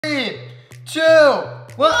3, 2,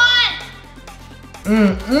 1.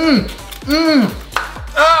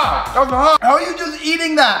 Ah, that's hot. How are you just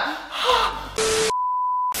eating that?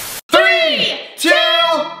 3, 2,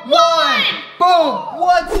 1. Boom.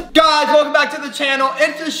 What's guys? Welcome back to the channel.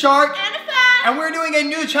 It's the Shark. And we're doing a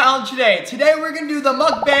new challenge today. Today we're gonna do the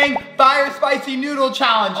Mukbang Fire Spicy Noodle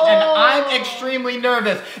Challenge. And I'm extremely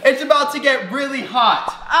nervous. It's about to get really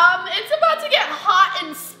hot. It's about to get hot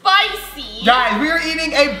and spicy. Guys, we are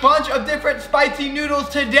eating a bunch of different spicy noodles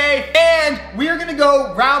today. And we're gonna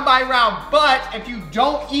go round by round. But if you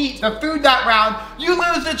don't eat the food that round, you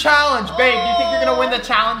lose the challenge. Babe, you think you're gonna win the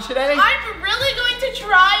challenge today? I'm really going to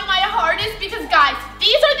try my hardest because guys,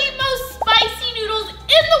 these are the most spicy noodles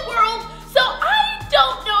in the world. So I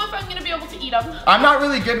don't know if I'm gonna be able to eat them. I'm not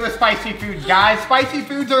really good with spicy food, guys. Spicy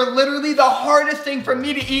foods are literally the hardest thing for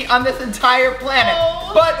me to eat on this entire planet.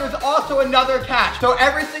 But there's also another catch. So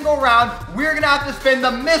every single round, we're gonna have to spin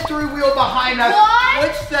the mystery wheel behind us,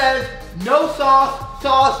 which says no sauce,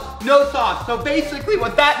 sauce, no sauce. So basically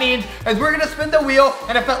what that means is we're gonna spin the wheel,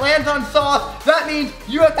 and if it lands on sauce, that means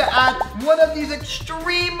you have to add one of these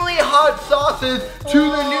extremely hot sauces to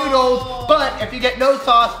the noodles. But if you get no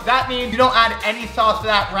sauce, that means you don't add any sauce for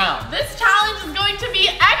that round. This challenge is going to be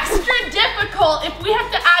extra difficult if we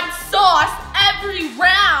have to add sauce every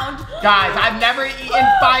round. Guys, I've never eaten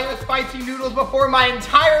fire spicy noodles before in my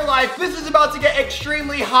entire life. This is about to get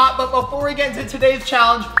extremely hot, but before we get into today's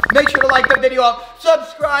challenge, make sure to like the video up,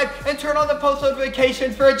 subscribe, and turn on the post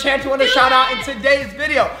notifications for a chance to win a shout out in today's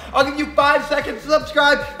video. I'll give you 5 seconds to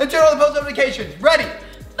subscribe and turn on the post notifications. Ready?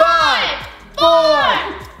 5, 4,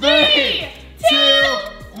 3, 2,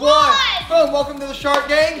 1. Boom, welcome to the Shark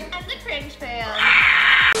Gang. And the Cringe Fam.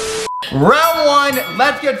 Round 1,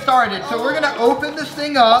 let's get started. So we're gonna open this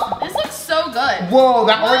thing up. This looks so good. Whoa,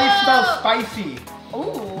 that already smells spicy.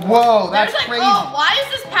 Ooh. Whoa, that's crazy. Oh, why is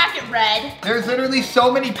this packet red? There's literally so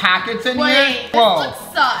many packets in here. Wait, this looks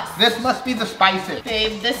sus. This must be the spices.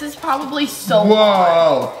 Babe, this is probably so Whoa.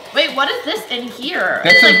 hard. Wait, what is this in here?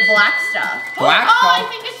 This it's is like black stuff. Black stuff? stuff? I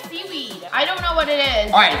think it's seaweed. I don't know what it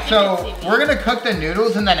is. All right, so we're gonna cook the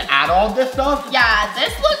noodles and then add all this stuff? Yeah,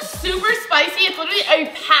 this looks super spicy. It's literally a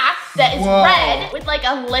pack that is red with like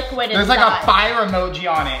a liquid inside. There's like a fire emoji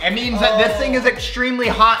on it. It means that this thing is extremely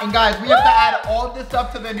hot. And guys, we have to add all of this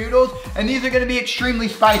stuff to the noodles, and these are gonna be extremely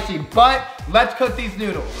spicy. But let's cook these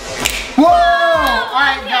noodles. Whoa! All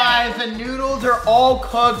right, guys, the noodles are all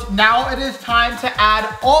cooked. Now it is time to add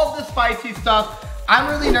all of the spicy stuff. I'm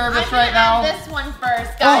really nervous right now. I'm gonna add this one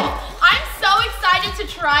first, guys. I'm so excited to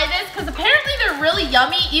try this because apparently they're really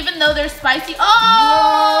yummy, even though they're spicy.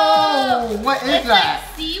 Whoa! What is it's that?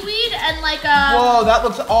 Like seaweed and like a. Whoa, that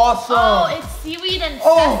looks awesome. Oh, it's seaweed and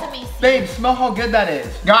sesame seeds. Babe, smell how good that is.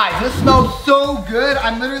 Guys, this smells so good.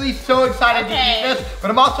 I'm literally so excited to eat this, but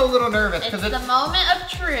I'm also a little nervous because it's the moment of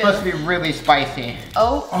truth. Supposed to be really spicy.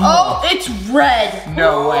 Oh, it's red.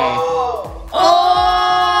 No way.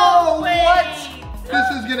 Oh, wait. What? This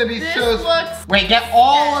is gonna be Wait, get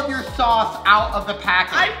all of your sauce out of the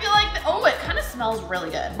packet. I feel like, it kind of smells really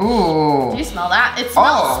good. Ooh. Do you smell that? It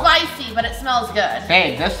smells spicy, but it smells good.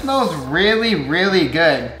 Babe, this smells really, really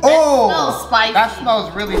good. It smells spicy. That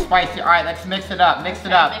smells really spicy. All right, let's mix it up, mix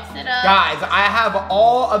it up. Mix it up. Guys, I have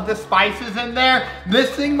all of the spices in there. This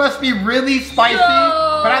thing must be really spicy,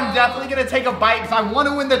 but I'm definitely gonna take a bite because I want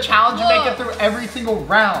to win the challenge and make it through every single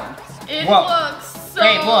round. It looks so...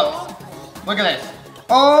 Babe, look at this.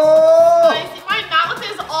 Oh! My mouth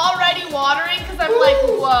is already watering because I'm like,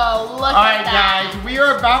 whoa, look at that. All right, guys, we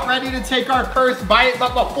are about ready to take our first bite,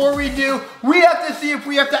 but before we do, we have to see if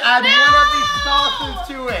we have to add one of these sauces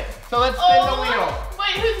to it. So let's spin the wheel.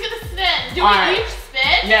 Wait, who's gonna spin? Do we each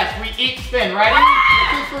spin? Yes, we each spin. Ready?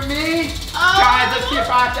 This is for me. Guys, let's see if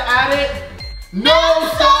I have to add it. No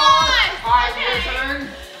sauce! All right, your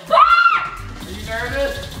turn. Are you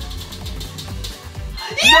nervous?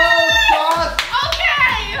 No sauce! Okay!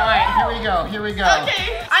 All right, here we go.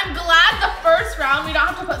 Okay, I'm glad the first round we don't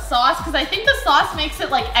have to put sauce because I think the sauce makes it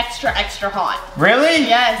like extra hot. Really?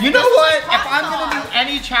 Yes. You know what? If I'm gonna do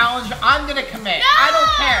any challenge, I'm gonna commit. I don't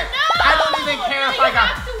care. I don't even care if I got...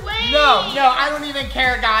 No, I don't even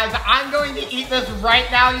care, guys. I'm going to eat this right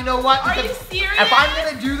now. You know what? Are you serious? If I'm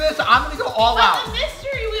gonna do this, I'm gonna go all out. But the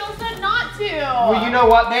mystery wheel said not to. Well, you know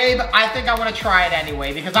what, babe? I think I want to try it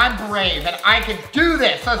anyway because I'm brave and I can do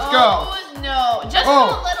this. Let's go. Oh, no. Just put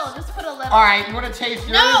a little. Just put a little. All right, you want to taste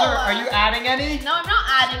yours or are you adding any? No, I'm not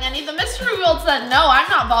adding any. The mystery wheel said no. I'm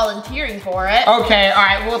not volunteering for it. Okay, all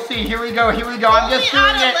right, we'll see. Here we go. I'm just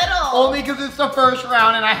doing it only because it's the first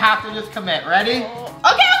round and I have to just commit. Ready?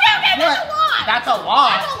 Okay. That's a lot. That's a lot.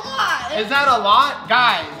 That's a lot. lot. Is that a lot?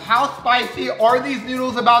 Guys, how spicy are these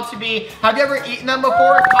noodles about to be? Have you ever eaten them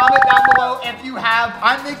before? Comment down below if you have.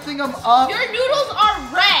 I'm mixing them up. Your noodles are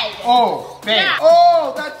red. Oh, babe. Yeah.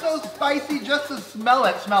 Oh, that's so spicy just to smell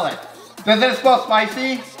it. Smell it. Does it smell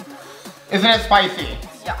spicy? Isn't it spicy?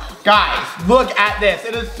 Yeah. Guys, look at this.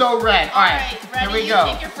 It is so red. All right, ready? here we go.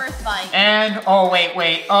 Take your first bite. And, oh,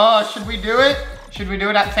 wait. Oh, should we do it? Should we do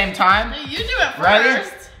it at the same time? No, you do it first. Ready?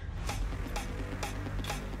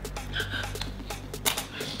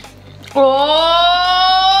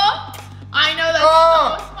 Oh, I know that's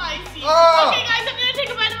so spicy. Okay, guys, I'm gonna take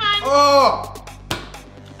a bite of mine.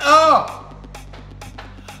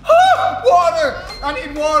 Water! I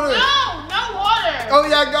need water. No water. Oh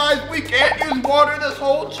yeah, guys, we can't use water this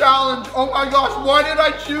whole challenge. Oh my gosh, why did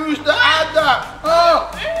I choose to add that?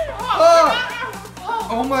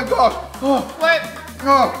 Oh my gosh. Wait.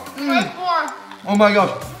 Wait more. Oh my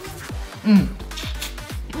gosh.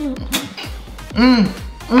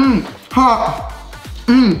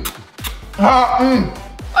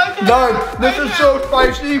 Okay. Guys, this is so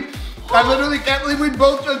spicy. I literally can't believe we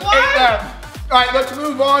both just ate that. All right, let's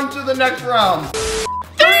move on to the next round.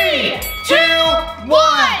 3, 2, 1.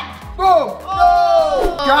 Boom.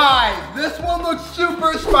 Oh. Guys, this one looks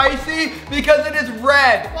super spicy because it is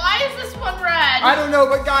red. Why is this one red? I don't know,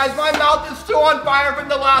 but guys, my mouth is still on fire from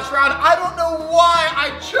the last round. I don't know why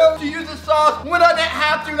I chose to use the sauce when I didn't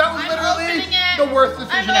have to. That was literally the worst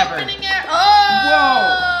decision ever. I'm opening it.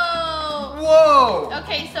 Oh. Whoa.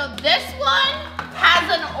 Okay, so this one has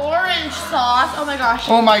an orange sauce. Oh my gosh.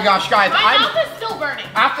 Oh my gosh, guys. My mouth is still burning.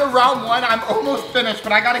 After round 1, I'm almost finished,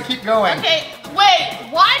 but I gotta keep going. Okay, wait.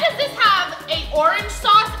 Why does this have an orange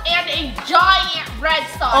sauce and a giant red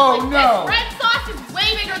sauce? Oh no. This red sauce is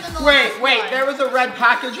way bigger than the Wait, last one. there was a red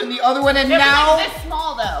package in the other one, and It now... was like this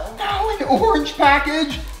small though. Now an orange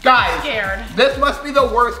package? Guys, I'm scared. This must be the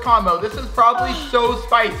worst combo. This is probably so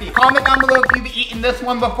spicy. Comment down below if you've eaten this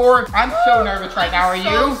one before. I'm so nervous right now, are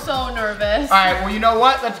you? So nervous. All right, well, you know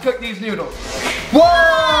what? Let's cook these noodles. Whoa!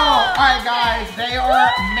 All right, guys, they are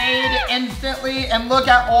made instantly, and look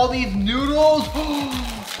at all these noodles.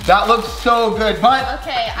 That looks so good, but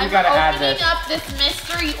okay, I'm add opening this. up this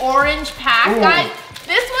mystery orange pack, guys.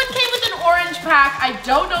 This one came with an orange pack. I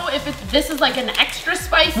don't know if this is like an extra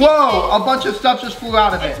spicy Whoa, thing. a bunch of stuff just flew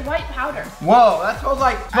out of it. It's white powder. Whoa, that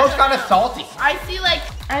smells kind of salty. I see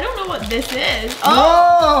I don't know what this is.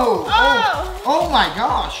 Oh. Oh. Oh my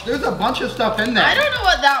gosh, there's a bunch of stuff in there. I don't know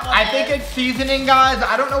what that one is. I think it's seasoning, guys.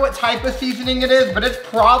 I don't know what type of seasoning it is, but it's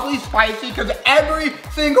probably spicy because every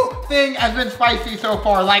single thing has been spicy so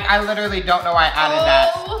far. Like, I literally don't know why I added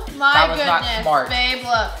that. Oh my That was goodness, not smart. babe,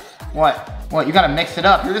 look. What, you gotta mix it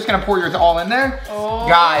up. You're just gonna pour yours all in there? Oh.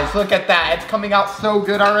 Guys, look at that. It's coming out so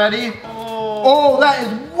good already. Oh. Oh, that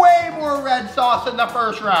is way more red sauce than the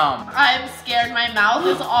first round. I'm scared. My mouth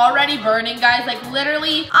is already burning, guys. Like,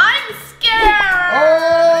 literally, I'm scared.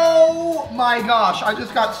 Oh my gosh, I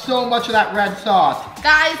just got so much of that red sauce.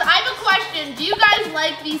 Guys, I have a question. Do you guys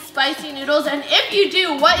like these spicy noodles? And if you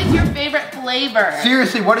do, what is your favorite flavor?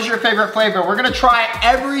 Seriously, what is your favorite flavor? We're gonna try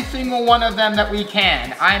every single one of them that we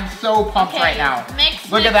can. I'm so pumped right now.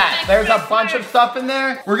 Look at that. There's a bunch of stuff in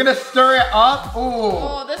there. We're gonna stir it up. Ooh.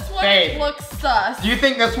 Oh, this one looks sus. Do you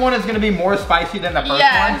think this one is gonna be more spicy than the first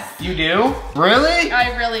Yes. one? You do? Really?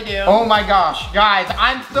 I really do. Oh my gosh, guys,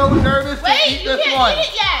 I'm so nervous to eat this one. Wait, you can't eat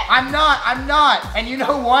it yet. I'm not. And you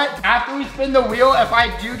know what? After we spin the wheel, if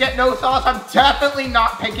I do get no sauce, I'm definitely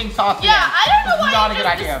not picking sauce again. Yeah, I don't know why not you a good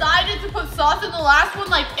just idea. decided to put sauce in the last one.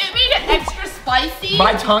 Like, it made it extra spicy.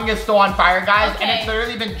 My tongue is still on fire, guys, and Okay. it's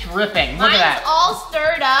literally been dripping. Look at that. Mine's all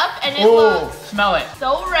stirred up, and it Ooh, looks smell it.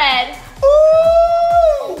 so red.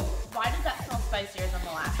 Ooh! Why does that smell spicier than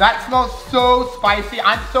the last? That smells so spicy.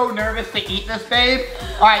 I'm so nervous to eat this, babe.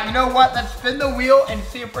 All right, you know what? Let's spin the wheel and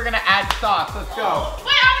see if we're gonna add sauce. Let's go.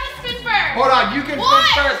 Wait, I'm gonna spin first. Hold on, you can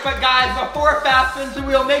spin first, but guys, before Fast spins the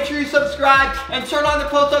wheel, make sure you subscribe and turn on the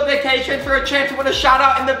post notifications for a chance to win a shout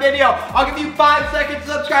out in the video. I'll give you 5 seconds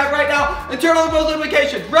to subscribe right now and turn on the post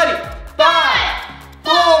notifications. Ready? 5,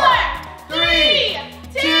 4, 3,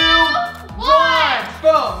 2, 1.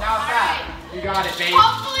 Boom, now it's back. You got it, babe.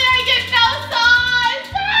 Hopefully I get no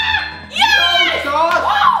sauce. Yes! No sauce?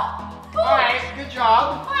 Oh! All right, good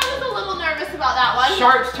job. I was a little nervous about that one.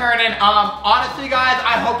 Shark's turning. Honestly, guys,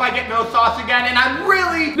 I hope I get no sauce again, and I'm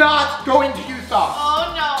really not going to use sauce.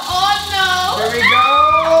 Oh no, oh no. There we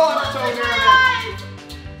go. I'm so nervous.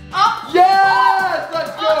 Oh. Yes,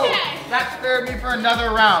 let's go. Okay. That spared me for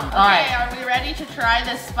another round. All Okay, right. are we ready to try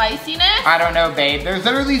this spiciness? I don't know, babe. There's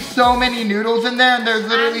literally so many noodles in there, and there's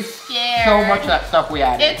literally so much of that stuff we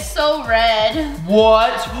added. It's so red.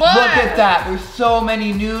 What? Look at that. There's so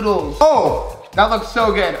many noodles. Oh, that looks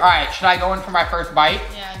so good. All right, should I go in for my first bite?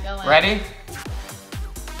 Yeah, go in. Ready?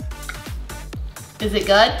 Is it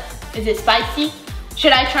good? Is it spicy?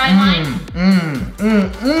 Should I try mine?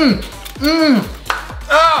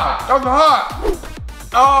 Ah, that was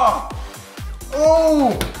hot.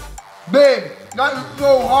 Oh, babe, that is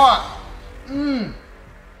so hot.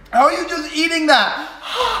 How are you just eating that?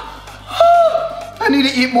 I need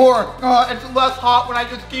to eat more. It's less hot when I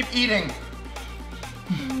just keep eating.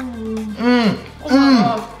 It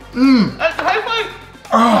tastes like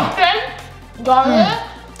chicken,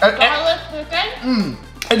 garlic chicken.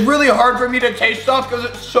 It's really hard for me to taste stuff because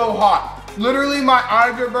it's so hot. Literally, my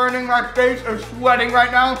eyes are burning, my face is sweating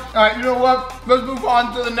right now. All right, you know what? Let's move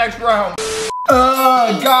on to the next round.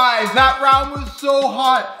 Guys, that round was so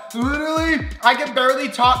hot. Literally, I can barely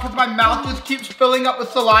talk because my mouth just keeps filling up with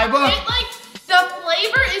saliva. The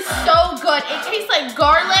flavor is so good. It tastes like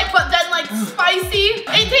garlic, but then like spicy.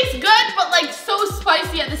 It tastes good, but like so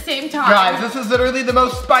spicy at the same time. Guys, this is literally the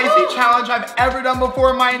most spicy challenge I've ever done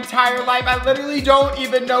before in my entire life. I literally don't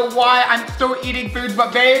even know why I'm still eating foods,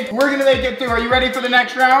 but babe, we're gonna make it through. Are you ready for the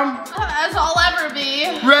next round? As I'll ever be.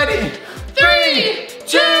 Ready? 3,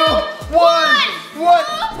 2, 1. What?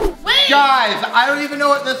 Wait. Guys, I don't even know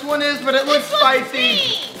what this one is, but it looks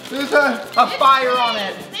spicy. There's a fire on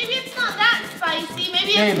it. Maybe it's not that spicy.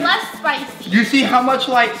 Maybe it's less spicy. You see how much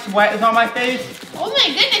like sweat is on my face? Oh my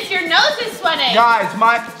goodness, your nose is sweating. Guys,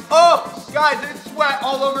 guys, there's sweat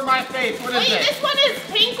all over my face. What is it? Wait, this one is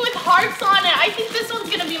pink with hearts on it. I think this one's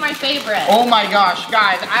gonna be my favorite. Oh my gosh,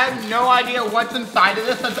 guys, I have no idea what's inside of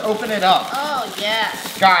this. Let's open it up. Oh yeah.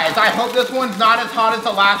 Guys, I hope this one's not as hot as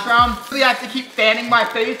the last round. Really have to keep fanning my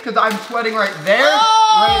face because I'm sweating right there,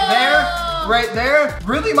 right there, right there.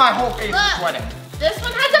 Really, my whole face is sweating. This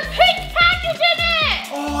one has a pink package in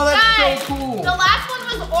it. Oh, that's Guys, so cool. The last one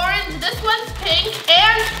was orange. This one's pink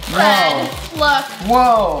and red. Look.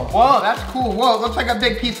 Whoa, that's cool. Whoa, it looks like a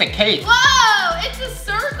big piece of cake. Whoa, it's a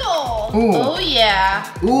circle. Ooh. Oh yeah.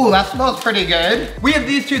 Ooh, that smells pretty good. We have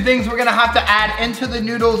these two things we're gonna have to add into the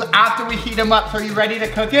noodles after we heat them up. So are you ready to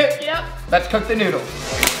cook it? Yep. Let's cook the noodles.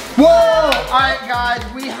 Whoa! All right, guys,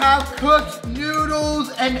 we have cooked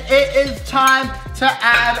noodles, and it is time to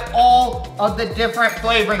add all of the different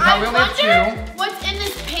flavorings. Now, we only have 2. What's in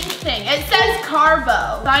this pink thing? It says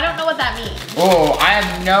carbo, so I don't know what that means. Oh, I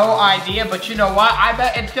have no idea, but you know what? I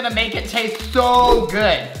bet it's gonna make it taste so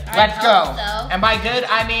good. Let's go. So. And by good,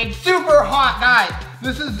 I mean super hot, guys.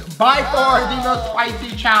 This is by far the most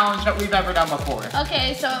spicy challenge that we've ever done before.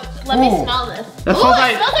 Okay, so let me smell this. That Ooh, smells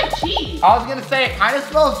it smells like cheese. I was gonna say, it kind of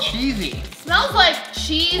smells cheesy. Smells like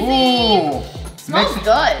cheesy. Ooh. Smells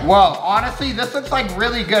good. Well, honestly, this looks like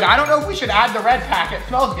really good. I don't know if we should add the red packet. It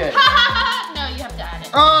smells good. No, you have to add it.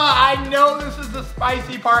 I know this is the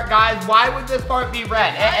spicy part, guys. Why would this part be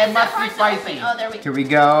red? It must be spicy. Oh, there we go. Here we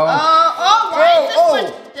go. Why is this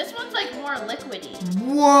one? This one's like more liquidy.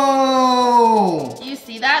 Whoa. Do you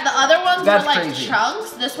see that? The other one's That's more like crazy.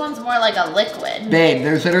 chunks. This one's more like a liquid. Babe,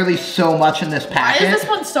 there's literally so much in this packet. Why is this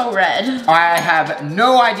one so red? I have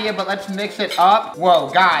no idea, but let's mix it up. Whoa,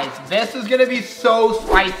 guys, this is gonna be so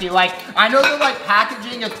spicy. Like, I know the like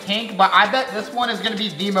packaging is pink, but I bet this one is gonna be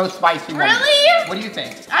the most spicy one. Really? What do you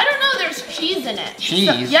think? I don't know, there's cheese in it. Cheese?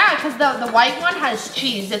 So, yeah, because the white one has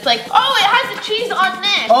cheese. It's like, oh, it has the cheese on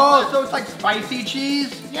this. Oh, so it's like spicy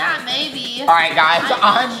cheese? Yeah, maybe. All right, guys,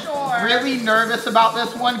 I'm sure. really nervous about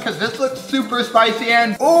this one because this looks super spicy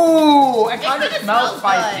and, ooh, it kind of smells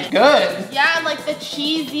spicy. Good. Yeah, like the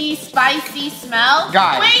cheesy, spicy smell.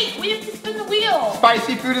 Guys. Wait, we have to spin the wheel.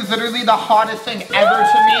 Spicy food is literally the hottest thing ever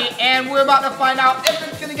to me, and we're about to find out if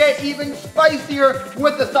it's gonna get even spicier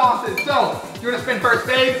with the sauces. So, you wanna spin first,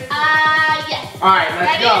 babe? Yes. All right,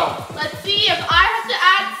 let's Ready? go. Let's see if I have to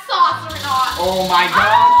add sauce or not. Oh my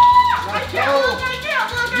God. Let's go.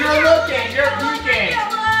 You're looking, you're peeking.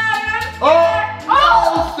 Oh,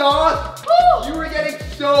 no sauce. You were getting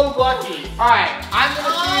so lucky. All right, I'm gonna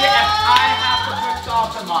see if I have to put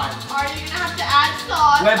sauce in mine. Are you gonna have to add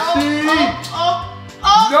sauce? Let's see.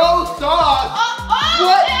 No sauce.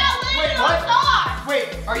 What? Wait, what? Sauce. Wait,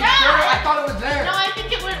 are you sure? I thought it was there. No, I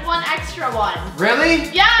think it went one extra one. Really?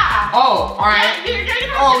 Yeah. Oh, all right. Yeah, you're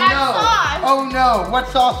gonna have to add sauce. Oh no, what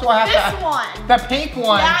sauce do I have to add? This one. The pink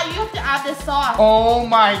one? Yeah, you have to add this sauce. Oh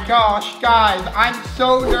my gosh, guys, I'm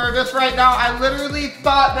so nervous right now. I literally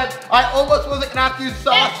thought that I almost wasn't gonna have to use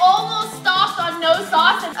sauce. It almost stopped on no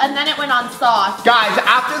sauce and then it went on sauce. Guys,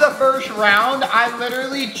 after the first round, I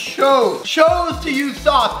literally chose to use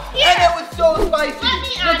sauce. Here. And it was so spicy. Let me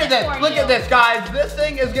add it for you. Look at this, guys. This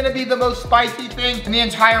thing is gonna be the most spicy thing in the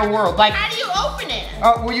entire world. Like, how do you open it?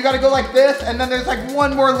 Well, you gotta go like this, and then there's like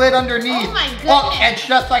one more lid underneath. Oh my goodness. Oh, it's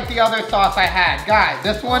just like the other sauce I had. Guys,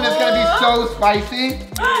 this one is gonna be so spicy.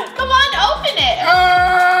 Come on, open it.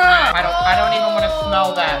 I don't even want to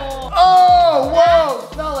smell that. Oh,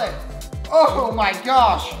 whoa, smell it. Oh my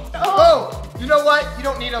gosh. Oh, you know what? You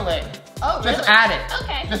don't need a lid. Oh, just really? add it.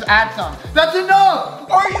 Okay. Just add some. That's enough.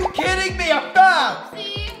 Are you kidding me? AFFAF.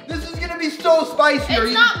 See? This is gonna be so spicy.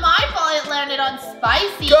 It's not my fault it landed on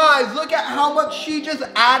spicy. Guys, look at how much she just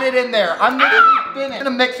added in there. I'm literally finished. I'm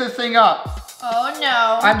gonna mix this thing up. Oh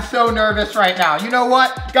no. I'm so nervous right now. You know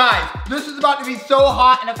what? Guys, this is about to be so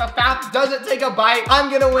hot, and if AFFAF doesn't take a bite,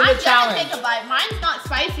 I'm gonna win the challenge. I'm gonna take a bite. Mine's not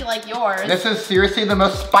spicy like yours. This is seriously the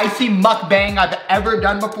most spicy mukbang I've ever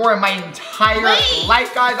done before in my entire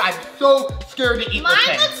life, guys. I'm so scared to eat this thing.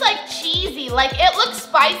 Mine looks like cheesy. Like, it looks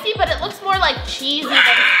spicy, but it looks more like cheesy than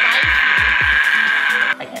spicy.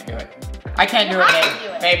 I can't do it. I can't do it,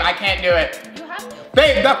 babe. Babe, I can't do it. You have to.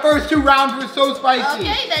 Babe, the first 2 rounds were so spicy.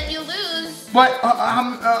 Okay, then you lose. But,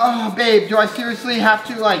 babe, do I seriously have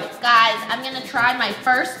to, like... Guys, I'm gonna try my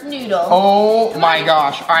first noodle. Oh my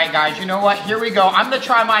gosh. All right, guys, you know what? Here we go. I'm gonna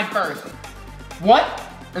try mine first. What?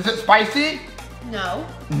 Is it spicy? No.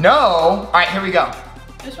 No? All right, here we go.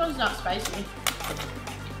 This one's not spicy.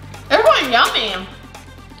 This one's yummy.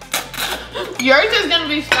 Yours is gonna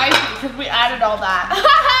be spicy because we added all that.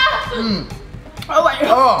 Oh, wait.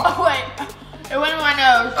 Oh, wait. It went in my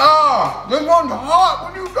nose. Oh, this one's hot.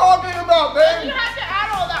 What are you talking about, babe? You have to add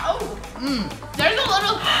all that. Oh.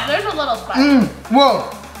 There's a little spice. Whoa.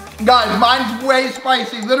 Guys, mine's way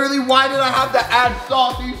spicy. Literally, why did I have to add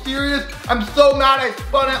sauce? Are you serious? I'm so mad I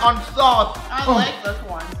spun it on sauce. I like this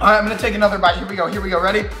one. All right, I'm gonna take another bite. Here we go. Here we go.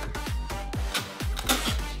 Ready?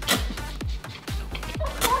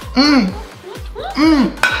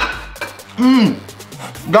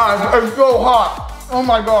 Guys, it's so hot. Oh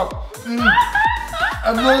my god.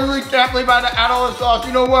 I literally can't believe I had to add all the sauce.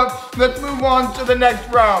 You know what? Let's move on to the next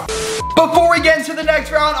round. Before we get into the next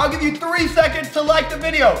round, I'll give you 3 seconds to like the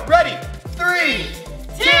video. Ready? 3,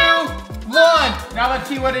 2, 1. Now let's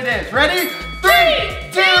see what it is. Ready?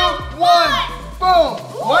 3, 2, 1. Boom.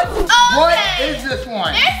 What? Okay. What is this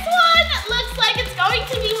one? This one looks like it's going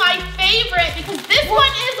to be my favorite because this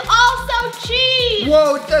one is also cheese.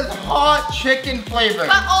 Whoa, it says hot chicken flavor.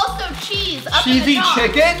 But also cheese. Cheesy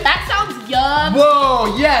chicken? That sounds yum.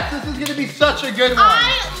 Whoa, yes, this is gonna be such a good one.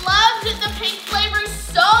 I loved the pink flavor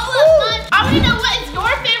so much. I want to know what is your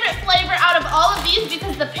favorite flavor out of all of these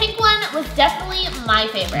because the pink one was definitely my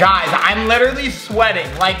favorite. Guys, I'm literally sweating.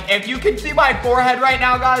 Like, if you can see my forehead right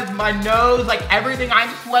now, guys, my nose, like everything,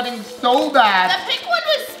 I'm sweating so bad. The pink one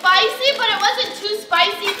was spicy, but it wasn't too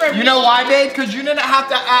spicy for me. You know why, babe? Because you didn't have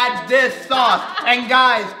to add this sauce. And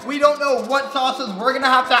guys, we don't know what sauces we're gonna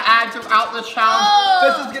have to add throughout the challenge.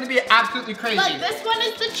 This is gonna be absolutely crazy. Look, this one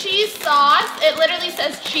is the cheese sauce. It literally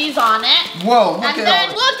says cheese on it. Whoa, look at And all then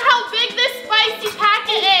look how big this spicy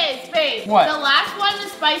packet is, babe. What? The last one, the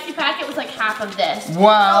spicy packet, was like half of this.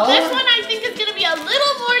 Well, This one I think is gonna be a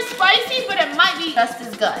little more spicy, but it might be just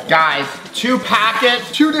as good. guys, 2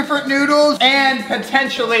 packets, 2 different noodles, and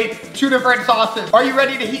potentially 2 different sauces. Are you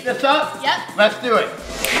ready to heat this up? Yep. Let's do it.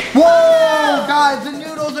 Whoa, guys, the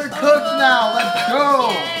noodles are cooked now. Let's go.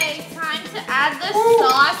 Okay, time to add the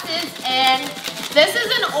sauces in. This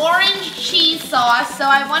is an orange cheese sauce, so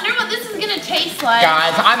I wonder what this is gonna taste like.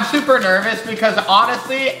 Guys, I'm super nervous because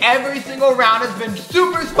honestly, every single round has been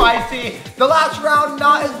super spicy. The last round,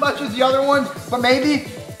 not as much as the other ones, but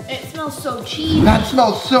maybe. It smells so cheesy. That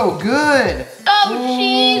smells so good. So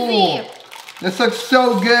cheesy. This looks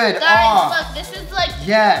so good. Guys, look, this is like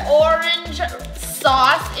orange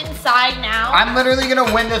sauce inside now. I'm literally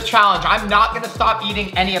gonna win this challenge. I'm not gonna stop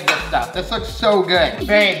eating any of this stuff. This looks so good.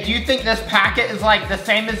 Babe, do you think this packet is like the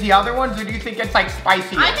same as the other ones, or do you think it's like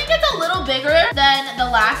spicier? I think it's a little bigger than the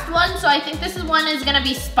last one, so I think this one is gonna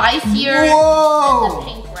be spicier Whoa. than the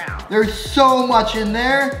pink round. There's so much in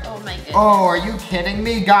there. Oh my goodness. Oh, are you kidding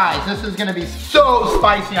me? Guys, this is gonna be so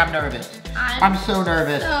spicy. I'm nervous. I'm so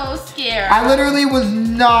nervous. So scared. I literally was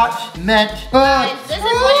not meant. Guys, this is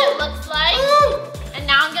what it looks like. And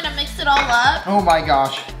now I'm gonna mix it all up. Oh my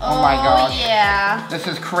gosh. Oh my gosh. Yeah. This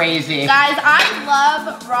is crazy. Guys, I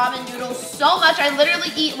love ramen noodles so much. I literally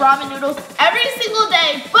eat ramen noodles every single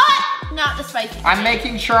day, but not the spicy. I'm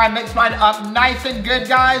making sure I mix mine up nice and good,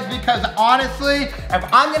 guys, because honestly, if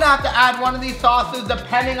I'm gonna have to add one of these sauces,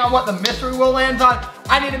 depending on what the mystery will land on,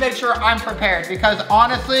 I need to make sure I'm prepared because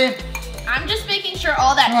honestly, I'm just making sure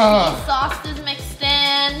all that cheese sauce is mixed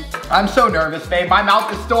in. I'm so nervous, babe. My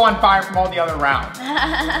mouth is still on fire from all the other rounds.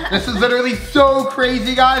 This is literally so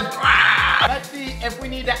crazy, guys. Let's see if we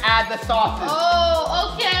need to add the sauces.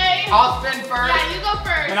 Oh, okay. I'll spin first. Yeah, you go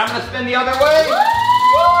first. And I'm gonna spin the other way. Woo!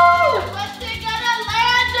 What's it gonna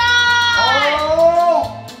land on?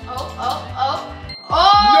 Oh! No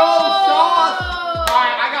sauce. All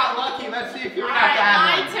right, I got lucky. Let's see if you're gonna have to add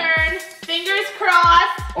my one. turn. Fingers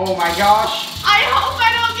crossed. Oh my gosh. I hope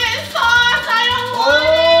I don't get sauce. I don't want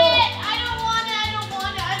it. I don't want it. I don't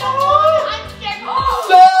want it. I don't want it. I'm scared.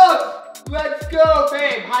 Sauce! Let's go,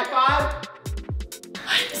 babe. High five.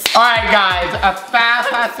 All right, guys. AFFAF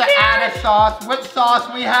has to add a sauce. Which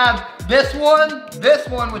sauce we have? This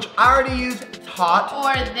one, which I already used. It's hot.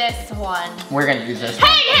 Or this one. We're gonna use this.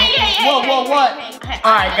 Hey. Whoa, what? Hey.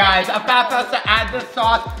 All right, guys. AFFAF has to add this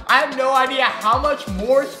sauce. I have no idea how much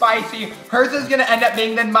more spicy hers is gonna end up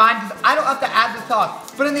being than mine because I don't have to add the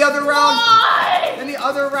sauce. But in the other round,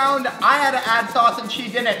 I had to add sauce and she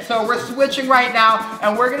didn't. So we're switching right now,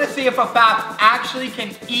 and we're gonna see if AFFAF actually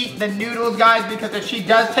can eat the noodles, guys. Because if she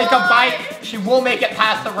does take a bite, she will make it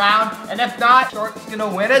past the round, and if not, Short's gonna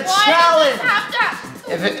win a challenge.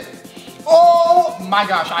 Is it? Oh my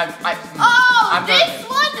gosh, this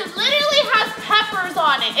one literally has peppers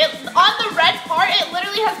on it. On the red part, it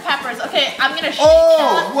literally has peppers. Okay, I'm gonna shake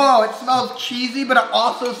it. Whoa, it smells cheesy, but it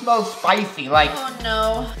also smells spicy. Like. Oh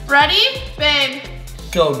no. Ready? Babe.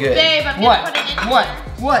 So good. Babe, I'm gonna put it in here. What?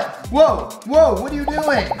 Whoa, what are you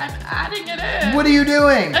doing? I'm adding it in. What are you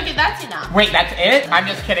doing? Okay, that's enough. Wait, that's it? I'm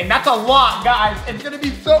just kidding. That's a lot, guys. It's gonna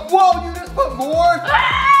be so, whoa, you just put more?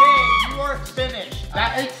 Babe, you are finished.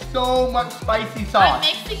 That is so much spicy sauce. I'm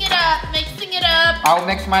mixing it up. I'll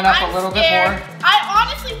mix mine up a little bit more. I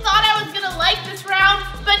honestly thought I was gonna like this round,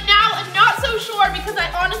 but now I'm not so sure because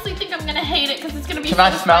I honestly think I'm gonna hate it because it's gonna be so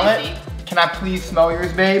spicy. Can I smell it? Can I please smell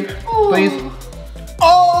yours, babe? Ooh. Please.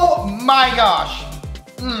 Oh my gosh.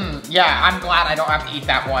 Yeah, I'm glad I don't have to eat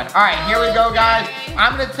that one. All right, here we go, guys.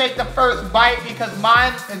 I'm gonna take the first bite because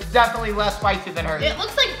mine is definitely less spicy than hers. It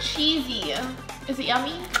looks like cheesy. Is it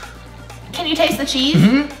yummy? Can you taste the cheese?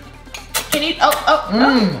 Can you,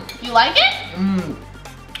 you like it?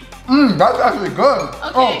 That's actually good.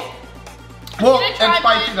 Okay. Well, it's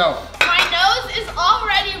spicy though. My nose is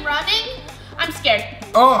already running. I'm scared.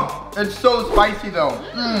 Oh, it's so spicy though.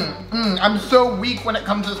 I'm so weak when it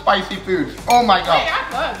comes to spicy foods. Oh my gosh. Wait, I'm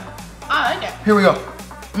good. I like it. Here we go.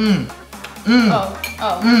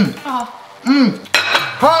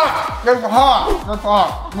 Hot! It's hot. It's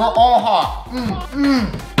hot. We're all hot.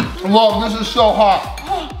 Whoa, this is so hot.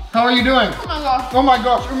 How are you doing? Oh my gosh. Oh my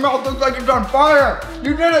gosh, your mouth looks like it's on fire.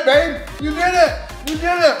 You did it, babe. You did it. You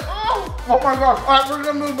did it. Oh my gosh. All right, we're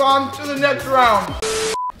gonna move on to the next round.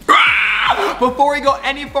 Before we go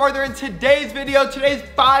any farther in today's video, today's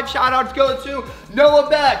 5 shout outs go to Noah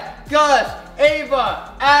Beck, Gus,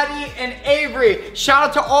 Ava, Addie, and Avery. Shout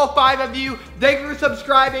out to all 5 of you. Thank you for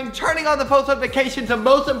subscribing, turning on the post notifications, and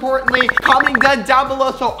most importantly, commenting down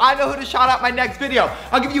below so I know who to shout out my next video.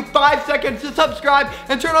 I'll give you 5 seconds to subscribe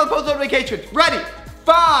and turn on the post notifications. Ready?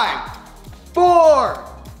 5, 4,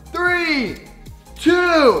 3,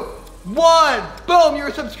 2, 1. Boom,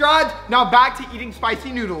 you're subscribed. Now back to eating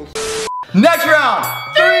spicy noodles. Next round.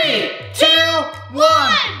 3, 2,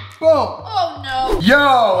 1. Boom. Oh no.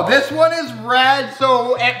 Yo, this one is red,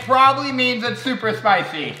 so it probably means it's super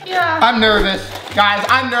spicy. Yeah. I'm nervous. Guys,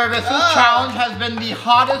 I'm nervous. This challenge has been the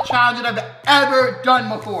hottest challenge that I've ever done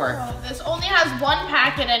before. This only has 1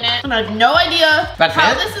 packet in it, and I have no idea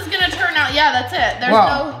how this is gonna turn out. Yeah, that's it.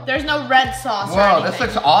 There's no red sauce or anything. This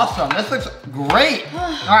looks awesome. This looks great.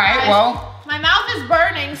 All right, well. My mouth is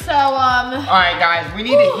burning, so All right, guys, we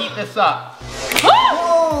need to heat this up.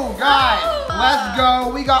 Whoa, guys, let's go.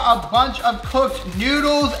 We got a bunch of cooked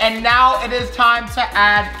noodles, and now it is time to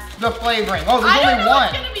add the flavoring. Oh, there's only one. I don't know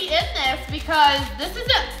what's gonna be in this because this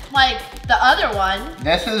isn't like the other one.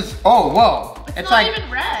 This is, whoa. It's not like, even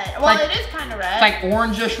red. Well, it is kind of red. It's like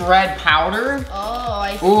orangish red powder. Oh,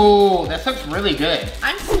 I see. Ooh, this looks really good.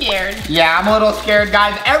 I'm scared. Yeah, I'm a little scared,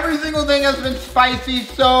 guys. Every single thing has been spicy,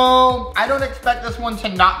 so I don't expect this one to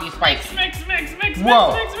not be spicy. Mix.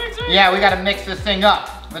 Whoa. Yeah, we gotta mix this thing up.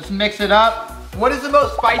 Let's mix it up. What is the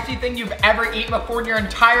most spicy thing you've ever eaten before in your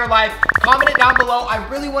entire life? Comment it down below. I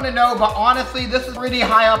really want to know, but honestly, this is pretty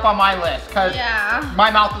high up on my list because my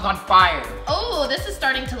mouth is on fire. Oh, this is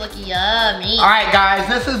starting to look yummy. All right, guys,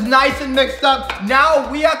 this is nice and mixed up. Now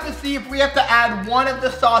we have to see if we have to add one of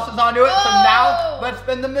the sauces onto it. So now let's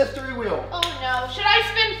spin the mystery wheel. Oh no, should I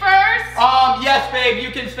spin first? Yes, babe,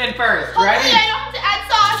 you can spin first. Hopefully Ready? I don't have to add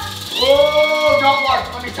sauce. Oh, don't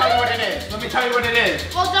look. Let me tell you what it is. Let me tell you what it is.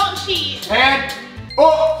 Well, don't cheat. And,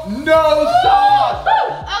 oh, no sauce.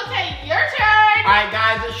 Okay, your turn. All right,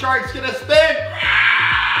 guys, the shark's gonna spin.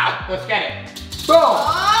 Let's get it. Boom.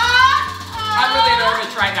 I'm really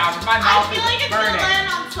nervous right now because my mouth is burning. I feel like it's gonna land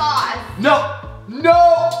on sauce. No.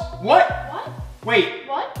 What? What? Wait.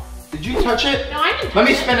 What? Did you touch it? No, I didn't touch it. Let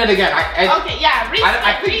me spin it again. Okay, yeah, respin.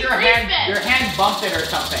 I think your hand bumped it or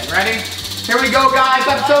something. Ready? Here we go, guys.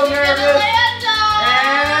 I'm so nervous. And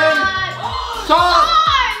sauce.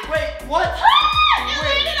 Wait, what? It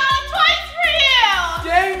landed on it twice for you.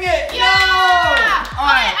 Dang it. Yeah. No. All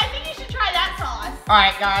right. I think you should try that sauce. All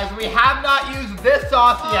right, guys. We have not used this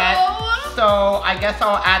sauce yet. So I guess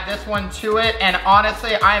I'll add this one to it. And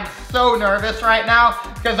honestly, I'm so nervous right now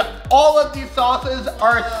because all of these sauces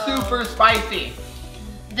are super spicy.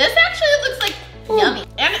 This actually looks like yummy.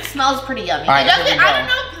 And it smells pretty yummy. Right, I don't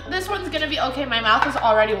know if this one's gonna be okay. My mouth is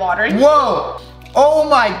already watering. Whoa. Oh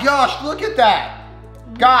my gosh, look at that.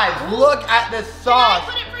 Guys, look at this sauce.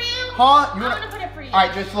 Can I put it for you? Huh? I'm gonna put it for you. All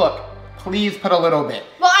right, just look. Please put a little bit.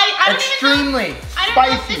 Well, I don't extremely even know. I don't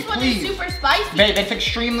know if spicy, this one please. is super spicy. Babe, it's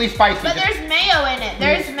extremely spicy. But there's mayo in it.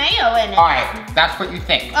 There's mayo in it. All right, that's what you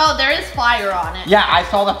think. Oh, there is fire on it. Yeah, I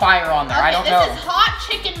saw the fire on there. Okay, I don't know. This is hot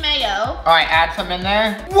chicken mayo. All right, add some in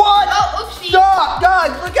there. What? Oh, oopsie. Stop,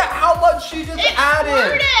 guys, look at how much she just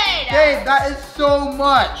added. Babe, that is so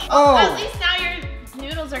much. Oh, at least now your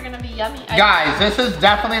noodles are gonna be yummy. Guys, this is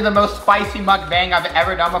definitely the most spicy mukbang I've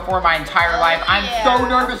ever done before in my entire life. I'm so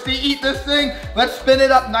nervous to eat this thing. Let's spin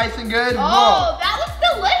it up nice and good. Oh, that looks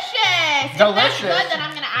delicious. Delicious. If that's good, then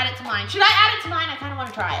I'm gonna add it to mine. Should I add it to mine? I kind of want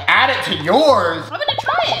to try it. Add it to yours. I'm gonna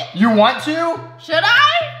try it. You want to? Should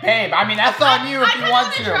I? Babe, I mean, that's on you if you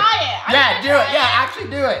want to. Try it. Yeah, do it. Yeah, actually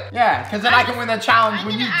do it. Yeah, because then I can win the challenge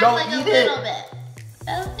when you don't eat it. A little bit.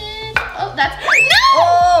 Oh, that's no!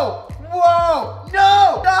 Oh! Whoa!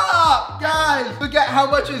 No! Stop! Guys, look at how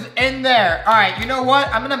much is in there. All right, you know what?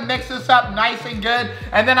 I'm gonna mix this up nice and good,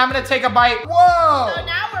 and then I'm gonna take a bite. Whoa! So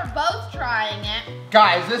now we're both trying it.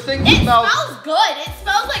 Guys, this thing smells... It smells good. It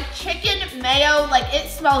smells like chicken mayo. Like, it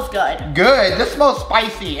smells good. Good. This smells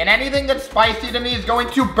spicy, and anything that's spicy to me is going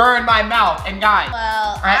to burn my mouth. And guys,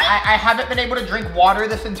 well, I haven't been able to drink water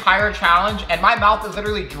this entire challenge, and my mouth is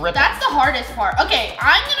literally dripping. That's the hardest part. Okay,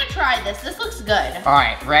 I'm gonna try this. This looks good. All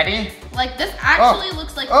right, ready? Like, this actually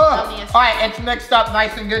looks like the yummiest. All right, it's mixed up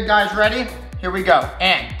nice and good, guys. Ready? Here we go.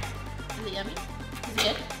 And. Is it yummy? Is it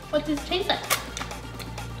good? What does it taste like?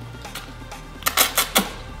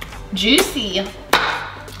 Juicy.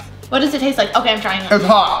 What does it taste like? Okay, I'm trying it. It's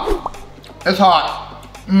hot. It's hot.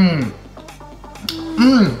 Mmm.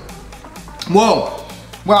 Mmm. Whoa.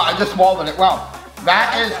 Wow, I just swallowed it. Wow.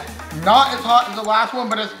 That is not as hot as the last one,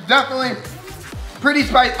 but it's definitely pretty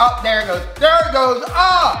spicy. Oh, there it goes. There it goes.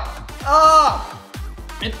 Ah! Ah!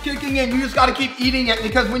 It's kicking in. You just gotta keep eating it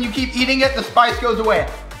because when you keep eating it, the spice goes away.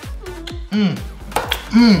 Mmm.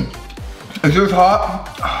 Mmm. Is this hot?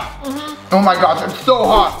 Oh my gosh, it's so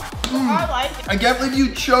hot. I like it. I can't believe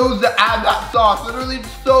you chose to add that sauce. Literally,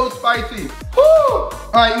 it's so spicy. Woo!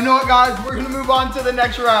 All right, you know what, guys? We're gonna move on to the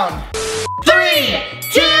next round. 3,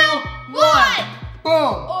 2, 1.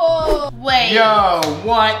 Boom. Oh, wait. Yo,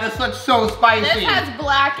 what? This looks so spicy. This has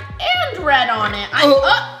black and red on it.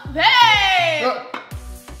 Hey!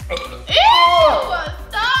 Ew!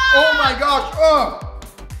 Stop! Oh my gosh.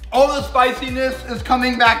 All the spiciness is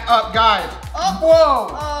coming back up, guys. Whoa.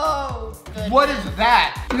 Oh. Goodness. What is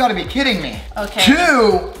that? You gotta be kidding me. Okay. 2?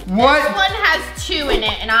 What? This one has 2 in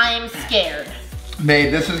it, and I am scared.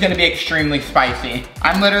 Babe, this is gonna be extremely spicy.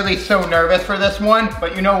 I'm literally so nervous for this one,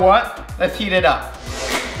 but you know what? Let's heat it up.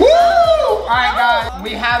 Woo! All right, guys,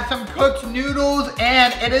 we have some cooked noodles,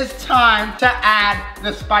 and it is time to add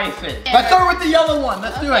the spices. Let's start with the yellow one.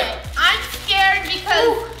 Let's do it. I'm scared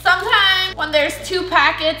because sometimes when there's 2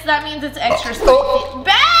 packets, that means it's extra spicy.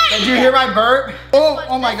 Bang! Did you hear my burp?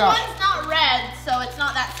 Oh my gosh. This one's not red, so it's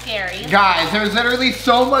not that scary. Guys, there's literally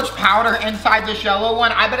so much powder inside this yellow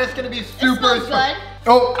one. I bet it's gonna be super good.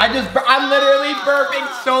 Oh, I'm literally burping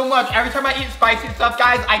so much. Every time I eat spicy stuff,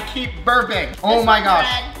 guys, I keep burping. Oh my gosh.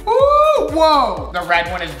 Red. Ooh, whoa. The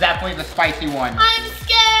red one is definitely the spicy one. I'm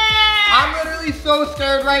scared. I'm literally so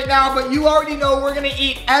scared right now, but you already know we're gonna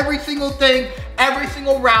eat every single thing every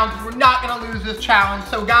single round because we're not gonna lose this challenge.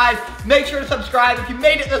 So guys, make sure to subscribe if you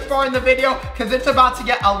made it this far in the video because it's about to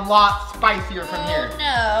get a lot spicier from here.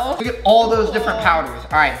 No. Look at all those different powders.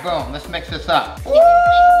 All right, boom, let's mix this up. Woo!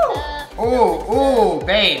 Ooh,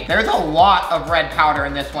 babe, there's a lot of red powder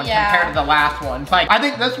in this one compared to the last one. It's like, I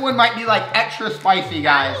think this one might be like extra spicy,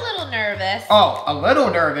 guys. I'm a little nervous. Oh, a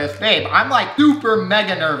little nervous, babe. I'm like super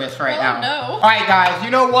mega nervous right now. No. All right, guys,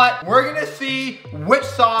 you know what? We're gonna see which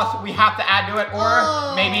sauce we have to add to it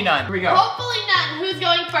or maybe none. Here we go. Hopefully none. Who's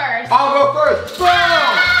going first? I'll go first. Boom!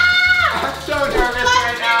 I'm so nervous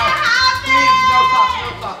right now.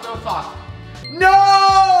 Please, no sauce.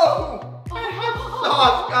 No!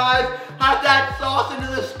 Sauce, guys. Have that sauce into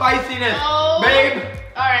the spiciness. No. Babe.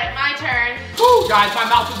 All right, my turn. Whew, guys, my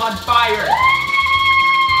mouth is on fire.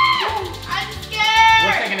 I'm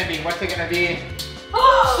scared. What's it gonna be?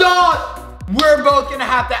 Sauce! We're both gonna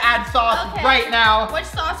have to add sauce right now. Which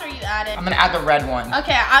sauce are you adding? I'm gonna add the red one.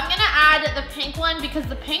 Okay, I'm gonna add the pink one because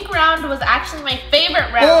the pink round was actually my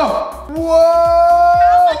favorite round. Oh, whoa!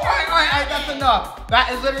 All right, that's enough.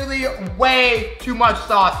 That is literally way too much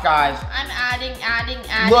sauce, guys. I'm adding.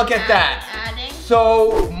 Look at that. Adding.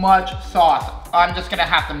 So much sauce. I'm just gonna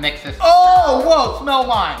have to mix this. Oh, whoa, smell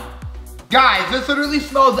mine. Guys, this literally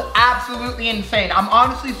smells absolutely insane. I'm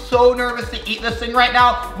honestly so nervous to eat this thing right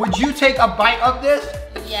now. Would you take a bite of this?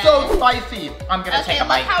 It's so spicy. I'm gonna take a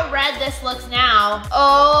bite. Look how red this looks now.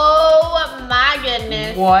 Oh my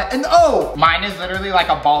goodness. What? And mine is literally like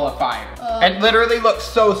a ball of fire. It literally looks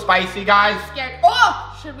so spicy, guys. I'm scared.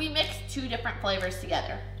 Oh, should we mix 2 different flavors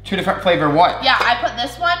together? 2 different flavor what? Yeah, I put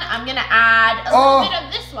this one. I'm gonna add a little bit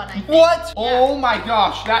of this one, I think. What? Yeah. Oh my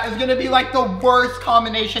gosh, that is gonna be like the worst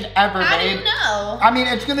combination ever, babe. How do you know? I mean,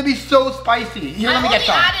 it's gonna be so spicy. Here, let me get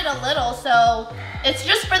some. I only added a little, so it's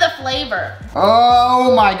just for the flavor.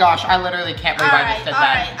 Oh my gosh, I literally can't believe I just did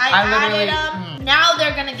that. I added them. Now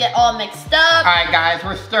they're gonna get all mixed up. All right, guys,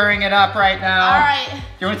 we're stirring it up right now. All right.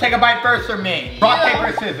 You wanna take a bite first or me? Rock,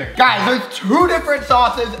 paper, scissors. Guys, there's 2 different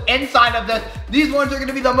sauces inside of this. These ones are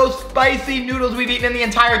gonna be the most spicy noodles we've eaten in the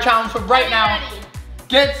entire challenge. So right now,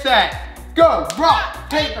 get set, go. Rock,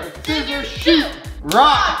 paper, scissors, shoot.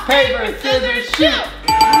 Rock, paper, scissors, shoot.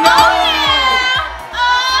 No!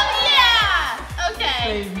 Oh yeah!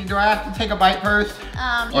 Okay. Baby, do I have to take a bite first?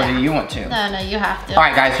 Or do you want to? No, you have to. All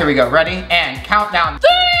right, guys, here we go. Ready? And countdown. 3,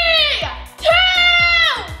 2, 1!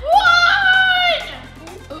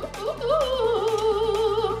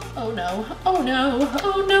 Oh no. Oh no.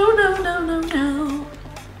 Oh no.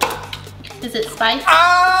 Is it spicy?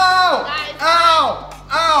 Ow! Guys,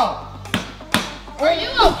 Ow! Are you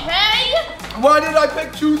okay? Why did I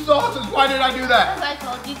pick 2 sauces? Why did I do that? Because I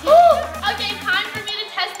told you to. Okay, time for me to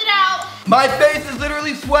test it out. My face is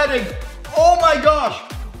literally sweating. Oh my gosh.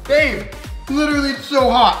 Babe, literally it's so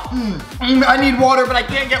hot. I need water, but I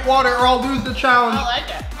can't get water or I'll lose the challenge. I like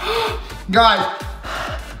it. Guys,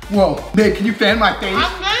 whoa. Babe, can you fan my face?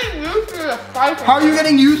 I'm getting used to the spicy. How are you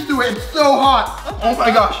getting used to it? It's so hot. Oh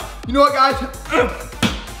my gosh. You know what, guys?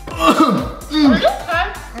 Are you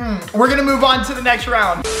okay? We're gonna move on to the next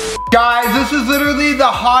round. Guys, this is literally the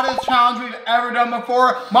hottest challenge we've ever done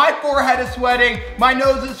before. My forehead is sweating, my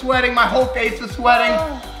nose is sweating, my whole face is sweating.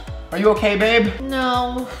 Are you okay, babe?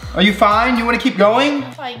 No. Are you fine? You wanna keep going?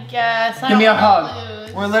 I guess. Give me a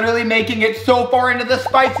hug. We're literally making it so far into the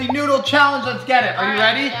spicy noodle challenge. Let's get it. Are you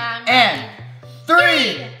ready? Yeah, and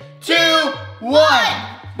 3, 2, 1.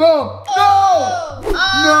 Boom. Oh.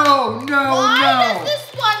 No. Why does this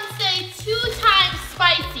one say 2 times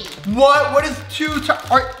spicy? What is 2 times?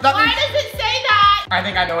 Why does it say that? I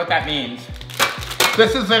think I know what that means.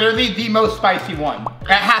 This is literally the most spicy one. It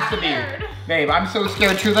has to be. Babe, I'm so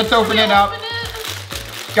scared too. Let's open it up.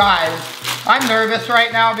 Guys, I'm nervous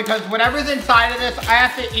right now because whatever's inside of this, I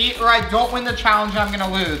have to eat or I don't win the challenge, I'm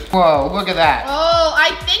gonna lose. Whoa, look at that. Oh,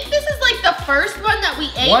 I think this is like the first one that we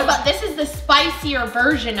ate, but this is the spicier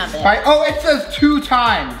version of it. Oh, it says 2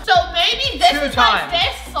 times. So maybe this is like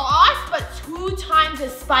this sauce, but 2 times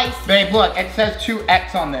as spicy. Babe, look, it says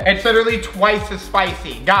 2X on this. It's literally twice as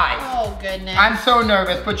spicy. Guys. Oh, goodness. I'm so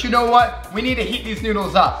nervous, but you know what? We need to heat these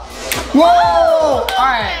noodles up. Whoa! Oh, okay. All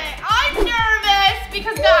right. I'm nervous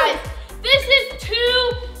because, guys, this is 2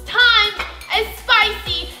 times as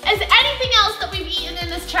spicy as anything else that we've eaten in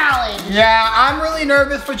this challenge. Yeah, I'm really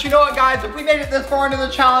nervous, but you know what, guys? If we made it this far into the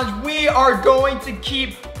challenge, we are going to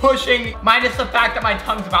keep pushing, minus the fact that my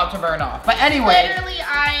tongue's about to burn off. But anyway. Literally,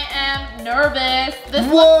 I am nervous. This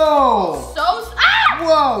Whoa! So,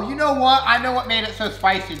 Whoa, you know what? I know what made it so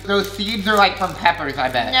spicy. Those seeds are like from peppers, I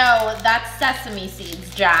bet. No, that's sesame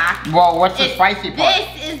seeds, Jack. Well, what's the spicy part?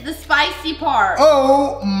 This is the spicy part.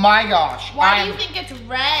 Oh my gosh. Why do you think it's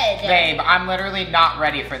red? Babe, I'm literally not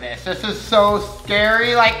ready for this. This is so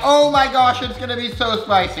scary. Like, oh my gosh, it's gonna be so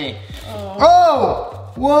spicy.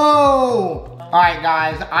 Oh, whoa. All right,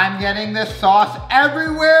 guys, I'm getting this sauce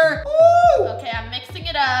everywhere. Woo! Okay, I'm mixing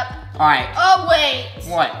it up. All right. Oh, wait.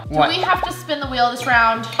 What? Do we have to spin the wheel this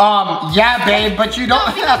round? Yeah, babe, but you don't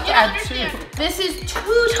have to add two. This is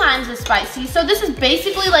 2 times as spicy, so this is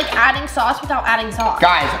basically like adding sauce without adding sauce.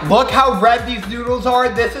 Guys, look how red these noodles are.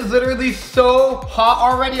 This is literally so hot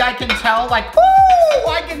already, I can tell. Like, woo!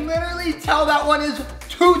 I can literally tell that one is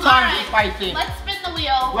 2 times as spicy. Let's spin the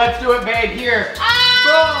wheel. Let's do it, babe. Here.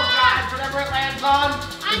 Boom, guys. Whatever it lands on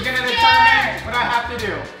is gonna determine what I have to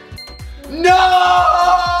do. No!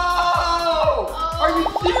 Are you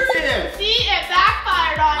serious? See, it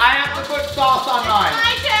backfired on you. I have to put sauce on mine.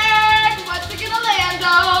 My turn. What's it gonna land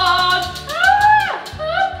on?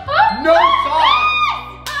 No sauce.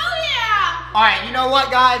 Oh yeah. All right, you know what,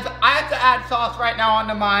 guys? I have to add sauce right now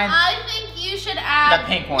onto mine. I think you should add the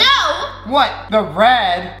pink one. No. What? The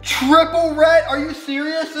red? Triple red? Are you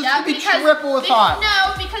serious? This should be triple sauce.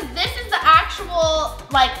 No, because this is the actual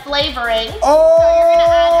like flavoring. Oh, so you're gonna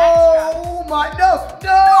add extra. Oh my, no!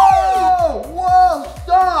 Whoa,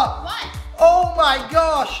 stop! What? Oh my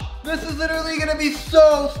gosh! This is literally gonna be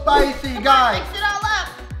so spicy, guys. Mix it all up.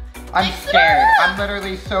 I'm scared. I'm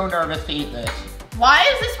literally so nervous to eat this. Why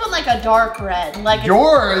is this one like a dark red? Like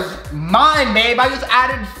yours, mine, babe. I just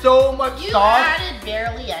added so much sauce. You added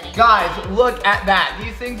barely any. Guys, look at that.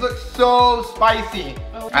 These things look so spicy.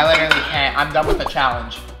 Oh. I literally can't. I'm done with the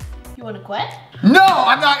challenge. You wanna quit? No,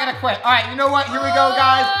 I'm not gonna quit. All right, you know what? Here we go,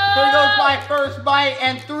 guys. Here goes my first bite.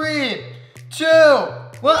 And 3, 2,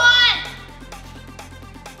 1.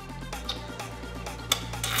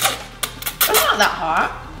 It's not that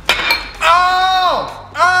hot. Oh!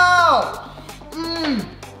 Oh! Mmm.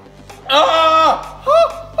 Oh!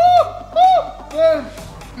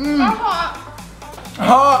 How hot?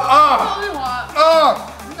 Oh! Really hot. Oh!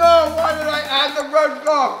 No! Why did I add the red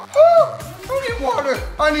sauce? Oh! I need water.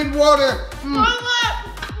 I need water.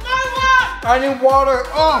 I need water.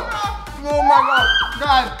 Oh! Oh my God!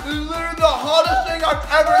 Guys, this is literally the hottest thing I've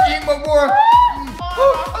ever eaten before.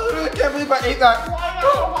 I literally can't believe I ate that.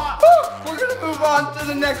 We're gonna move on to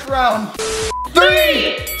the next round.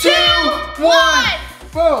 3, 2, 1.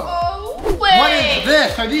 Boom. Oh, wait. What is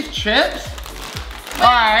this? Are these chips? All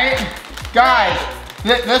right, guys.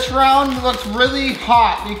 This round looks really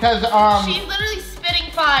hot because she's literally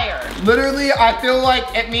spitting fire. Literally, I feel like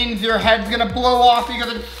it means your head's gonna blow off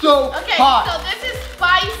because it's so hot. Okay, so this is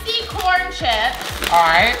spicy corn chips. All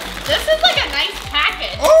right. This is like a nice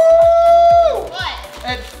package. Oh! What?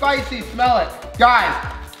 It's spicy. Smell it, guys.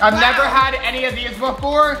 I've never had any of these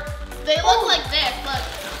before. They look like this. Look.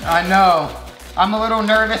 I know. I'm a little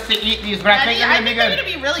nervous to eat these, but I think they're gonna be good. They're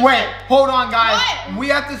gonna be really Wait, good. hold on, guys. What? We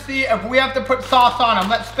have to see if we have to put sauce on them.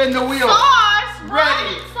 Let's spin the wheel. Sauce.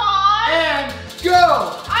 Ready. Sauce. And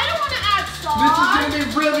go. I don't want to add sauce. This is gonna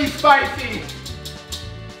be really spicy.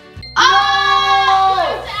 Oh! No!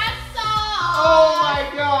 Let's add sauce. Oh my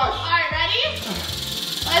gosh. All right, ready?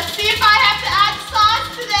 Let's see if I have to add sauce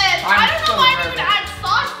to this. I don't know why we're gonna add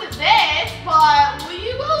sauce to this, but will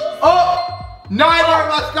you go? Oh! Neither of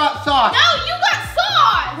us got sauce. No, you got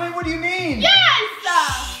sauce. Wait, what do you mean? Yes.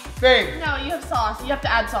 Babe. No, you have sauce. You have to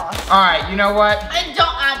add sauce. All right, you know what? And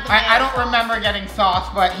don't add the I don't remember getting sauce,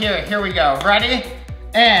 but here we go. Ready?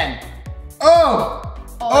 And, oh!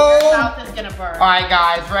 Your mouth is gonna burn. All right,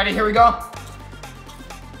 guys, ready? Here we go.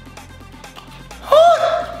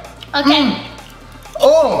 Okay.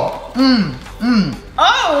 Oh!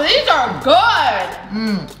 Oh, these are good.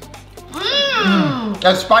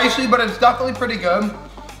 It's spicy, but it's definitely pretty good.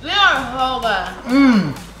 They are so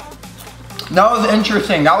good. That was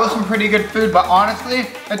interesting. That was some pretty good food, but honestly,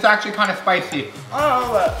 it's actually kind of spicy.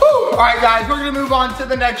 All right, guys, we're gonna move on to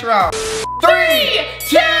the next round. 3,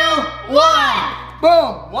 2, 1.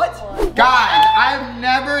 Boom. What? Guys, I've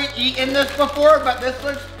never eaten this before, but this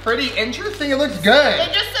looks pretty interesting. It looks good.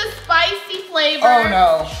 It just says spicy flavor. Oh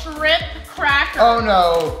no. Shrimp cracker. Oh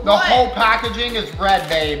no. The whole packaging is red,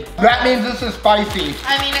 babe. That means this is spicy.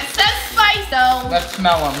 I mean, it says spice, though. Let's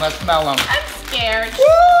smell them. Let's smell them. I'm scared.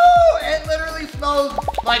 Woo! It literally smells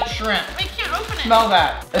like shrimp. I can't open it. Smell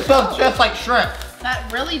that. It smells just like shrimp. That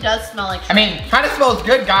really does smell like shrimp. I mean, kind of smells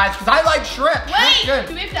good, guys, because I like shrimp. Wait, good.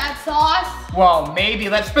 do we have to add sauce? Well, maybe.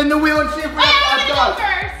 Let's spin the wheel and see if we have to add sauce. Go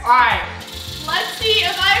first. All right. Let's see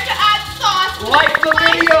if I have to add sauce. Like the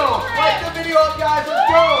video. Like the video up, guys. Let's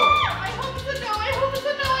go. I hope it's a no. I hope it's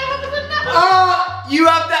a no. I hope it's a no. You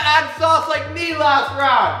have to add sauce like me last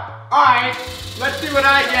round. All right. Let's see what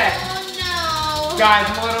I get. Oh, no. Guys,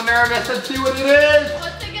 I'm a little nervous. Let's see what it is.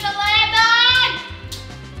 What's it gonna land on?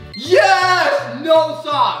 Yes! No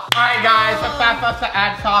sauce. All right, guys. AFFAF us to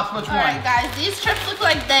add sauce. Which one? All right, guys. These shrimps look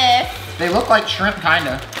like this. They look like shrimp, kind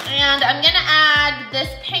of. And I'm gonna add this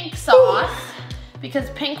pink sauce.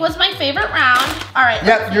 Because pink was my favorite round. All right.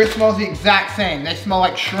 Yep, yours smells the exact same. They smell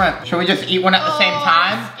like shrimp. Should we just eat one at the same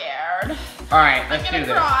time? I'm scared. All right, let's do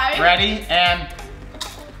this. Cry. Ready? And...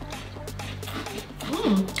 It's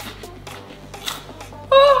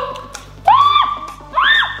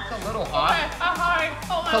a little hot.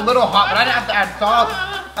 It's a little hot, but I didn't have to add sauce.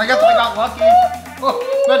 I guess I got lucky. Oh,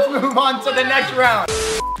 let's move on to the next round.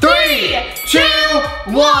 3, 2,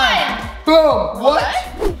 1. Boom. What?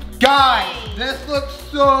 Guys, this looks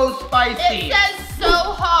so spicy. It says so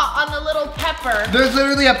hot on the little pepper. There's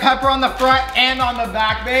literally a pepper on the front and on the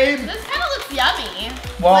back, babe. This kind of looks yummy.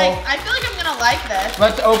 Well, like, I feel like I'm gonna like this.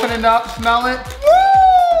 Let's open it up, smell it.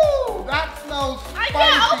 Woo! That smells spicy. I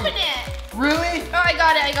can't open it. Really? Oh, I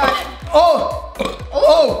got it, I got it. Oh!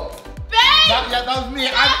 Oh! Babe! That was me.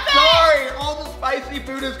 Stop I'm it! sorry. All the spicy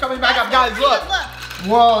food is coming back up. Guys, look.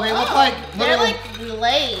 Whoa, they look like they're little... like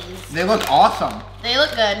glazed. They look awesome. They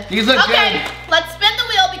look good. These look good. Okay, let's spin the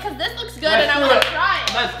wheel because this looks good and I want to try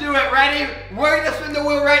it. Let's do it. Ready? We're going to spin the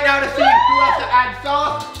wheel right now to see who has to add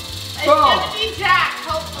sauce. It's going to be Jack,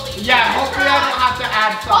 hopefully. Yeah, hopefully I don't have to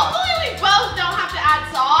add sauce. Hopefully we both don't have to add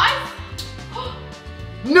sauce.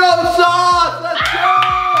 No sauce! Let's go!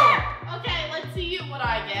 Okay, let's see what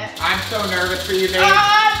I get. I'm so nervous for you, babe.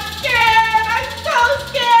 I'm scared. I'm so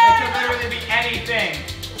It scared. could literally be anything.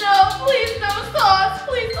 No, please, no sauce.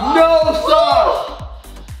 Please, No sauce!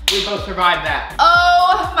 We both survived that.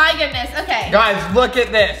 Oh my goodness. Okay. Guys, look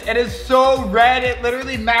at this. It is so red. It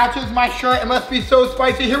literally matches my shirt. It must be so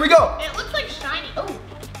spicy. Here we go. It looks like shiny. Oh.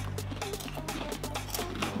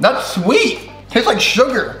 That's sweet. Tastes like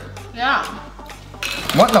sugar. Yeah.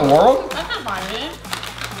 What in the world? That's not funny.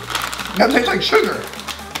 That tastes like sugar.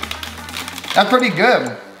 That's pretty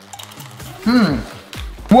good.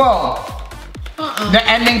 Whoa. The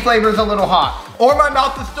ending flavor is a little hot. Or my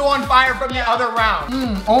mouth is still on fire from the other round.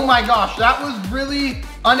 Oh my gosh, that was really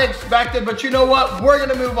unexpected, but you know what? We're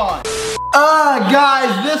gonna move on.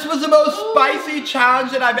 Guys, this was the most spicy challenge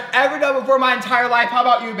that I've ever done before in my entire life. How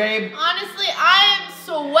about you, babe? Honestly, I am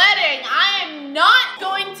sweating. I am not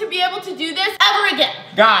going to be able to do this ever again.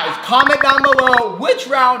 Guys, comment down below which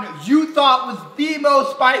round you thought was the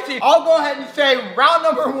most spicy. I'll go ahead and say round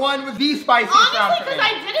number 1 was the spiciest round for me. Honestly, because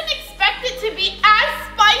I didn't expect it to be as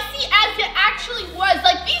spicy as it actually was.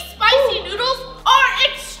 Like, these spicy noodles are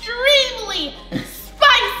extremely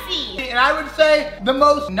spicy. And I would say the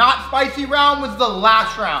most not spicy round was the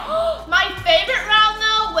last round. My favorite round,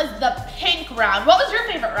 though, was the pink round. What was your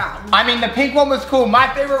favorite round? I mean, the pink one was cool. My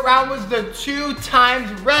favorite round was the 2 times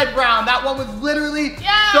red round. That one was literally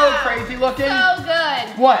so crazy looking. So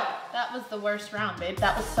good. What? That was the worst round, babe.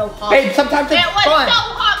 That was so hot. Babe, sometimes it's fun. It was so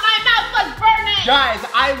hot. My mouth was burning. Guys,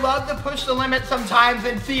 I love to push the limit sometimes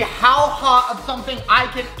and see how hot of something I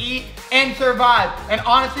can eat and survive. And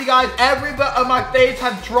honestly, guys, every bit of my face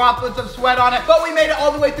has droplets of sweat on it. But we made it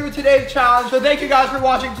all the way through today's challenge. So thank you guys for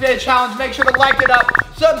watching today's challenge. Make sure to like it up,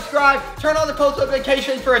 subscribe, turn on the post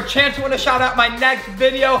notifications for a chance to win a shout out in my next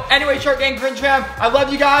video. Anyway, Short Gang Cringe Fam, I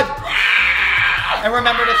love you guys. And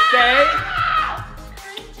remember to stay.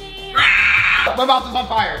 Cringy. My mouth is on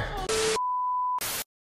fire.